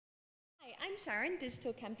I'm Sharon,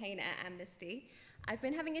 Digital Campaigner at Amnesty. I've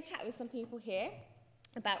been having a chat with some people here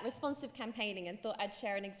about responsive campaigning and thought I'd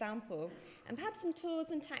share an example and perhaps some tools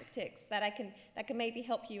and tactics that can maybe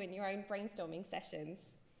help you in your own brainstorming sessions.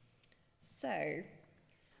 So,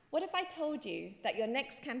 what if I told you that your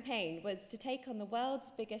next campaign was to take on the world's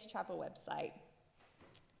biggest travel website?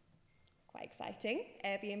 Quite exciting,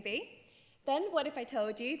 Airbnb. Then what if I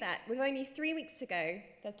told you that with only 3 weeks to go,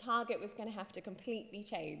 the target was going to have to completely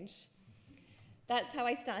change? That's how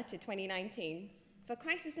I started 2019. For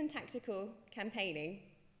crisis and tactical campaigning,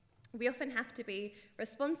 we often have to be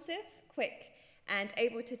responsive, quick, and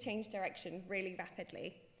able to change direction really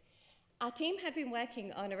rapidly. Our team had been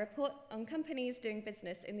working on a report on companies doing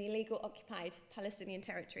business in the illegal occupied Palestinian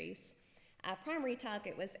territories. Our primary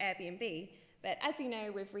target was Airbnb, but as you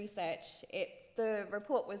know with research, the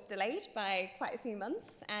report was delayed by quite a few months,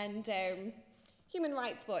 and Human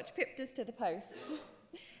Rights Watch pipped us to the post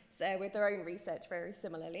so with their own research very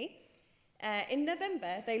similarly. In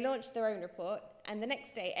November, they launched their own report, and the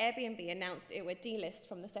next day, Airbnb announced it would delist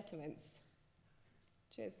from the settlements,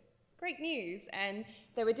 which is great news, and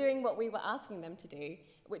they were doing what we were asking them to do,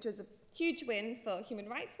 which was a huge win for Human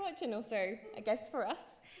Rights Watch and also, I guess, for us.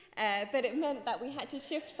 But it meant that we had to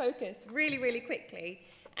shift focus really, really quickly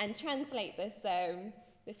and translate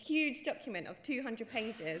this huge document of 200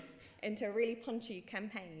 pages into a really punchy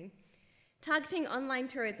campaign, targeting online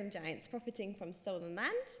tourism giants profiting from stolen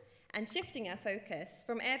land and shifting our focus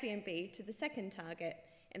from Airbnb to the second target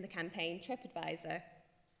in the campaign, TripAdvisor.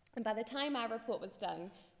 And by the time our report was done,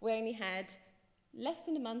 we only had less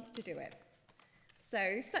than a month to do it.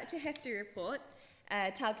 So such a hefty report,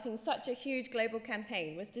 targeting such a huge global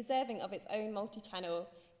campaign, was deserving of its own multi-channel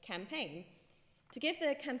campaign. To give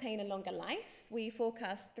the campaign a longer life, we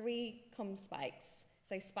forecast 3 comm spikes.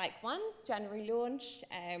 So spike 1, January launch,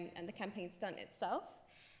 and the campaign stunt itself.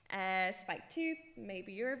 Spike 2,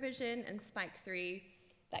 maybe Eurovision, and spike 3,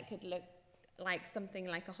 that could look like something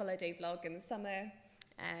like a holiday vlog in the summer.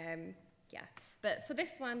 But for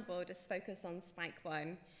this one, we'll just focus on spike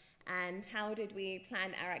 1. And how did we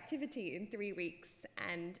plan our activity in 3 weeks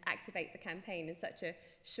and activate the campaign in such a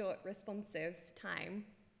short, responsive time?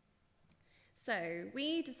 So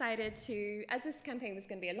we decided to, as this campaign was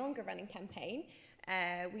going to be a longer running campaign,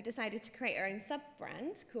 we decided to create our own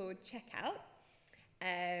sub-brand called Checkout.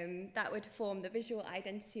 That would form the visual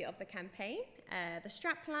identity of the campaign, the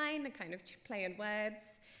strapline, the kind of play on words,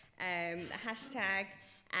 the hashtag,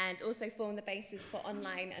 and also form the basis for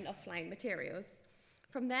online and offline materials.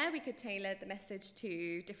 From there, we could tailor the message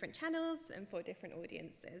to different channels and for different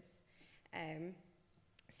audiences.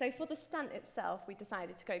 So for the stunt itself, we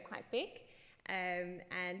decided to go quite big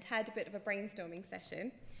and had a bit of a brainstorming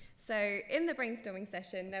session. So in the brainstorming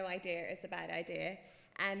session, no idea is a bad idea.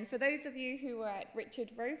 And for those of you who were at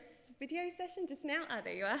Richard Roaf's video session just now,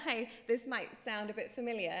 there you are. Hey, this might sound a bit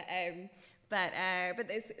familiar, but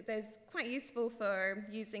there's quite useful for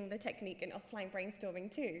using the technique in offline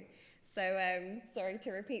brainstorming too. So sorry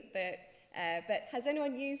to repeat that, but has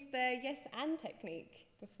anyone used the yes and technique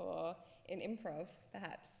before in improv,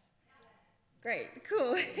 perhaps? Great,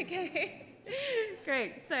 cool, okay.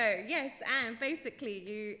 Great, so yes, and basically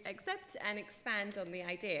you accept and expand on the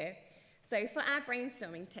idea. So for our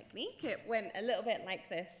brainstorming technique, it went a little bit like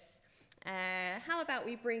this. How about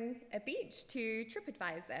we bring a beach to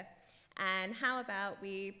TripAdvisor? And how about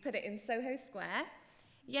we put it in Soho Square?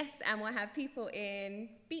 Yes, and we'll have people in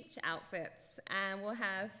beach outfits, and we'll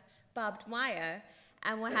have barbed wire,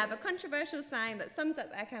 and we'll have a controversial sign that sums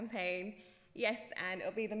up our campaign. Yes, and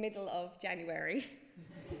it'll be the middle of January.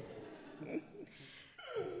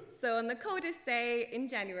 So on the coldest day in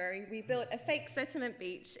January, we built a fake settlement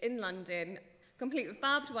beach in London, complete with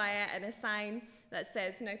barbed wire and a sign that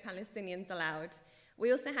says no Palestinians allowed.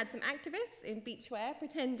 We also had some activists in beachwear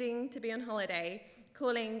pretending to be on holiday,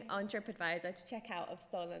 calling on TripAdvisor to check out of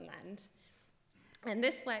stolen land. And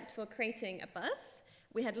this worked for creating a buzz.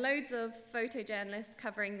 We had loads of photojournalists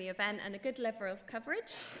covering the event and a good level of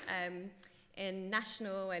coverage in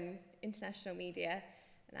national and international media.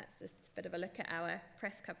 And that's just a bit of a look at our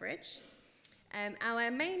press coverage. Our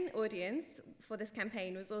main audience for this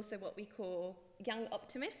campaign was also what we call young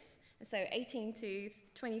optimists, so 18 to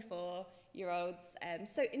 24-year-olds,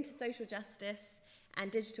 so into social justice and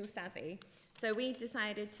digital savvy. So we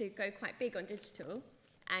decided to go quite big on digital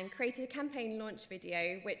and created a campaign launch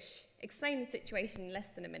video which explained the situation in less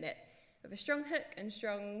than a minute with a strong hook and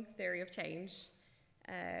strong theory of change.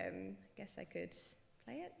 I guess I could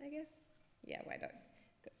play it, I guess? Yeah, why not?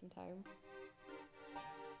 Got some time.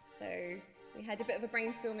 So we had a bit of a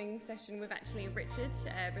brainstorming session with actually Richard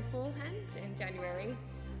beforehand in January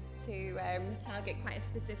to target quite a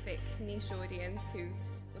specific niche audience who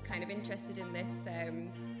were kind of interested in this,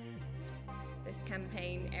 this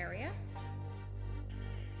campaign area.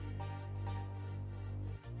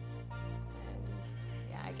 And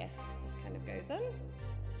yeah, I guess it just kind of goes on.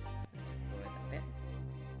 Just forward that bit.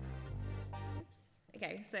 Oops.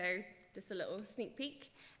 Okay, so just a little sneak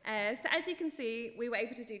peek. So as you can see, we were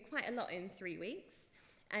able to do quite a lot in 3 weeks.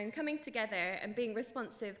 And coming together and being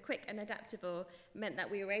responsive, quick and adaptable meant that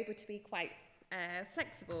we were able to be quite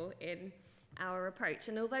flexible in our approach.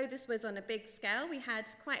 And although this was on a big scale, we had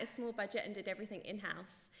quite a small budget and did everything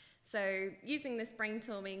in-house. So using this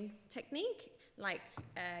brainstorming technique, like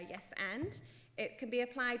yes and, it can be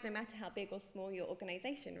applied no matter how big or small your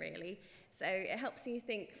organization, really. So it helps you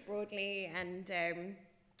think broadly and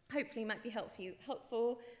hopefully might be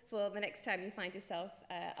helpful for the next time you find yourself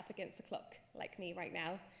up against the clock, like me right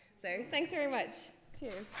now. So thanks very much.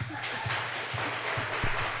 Cheers.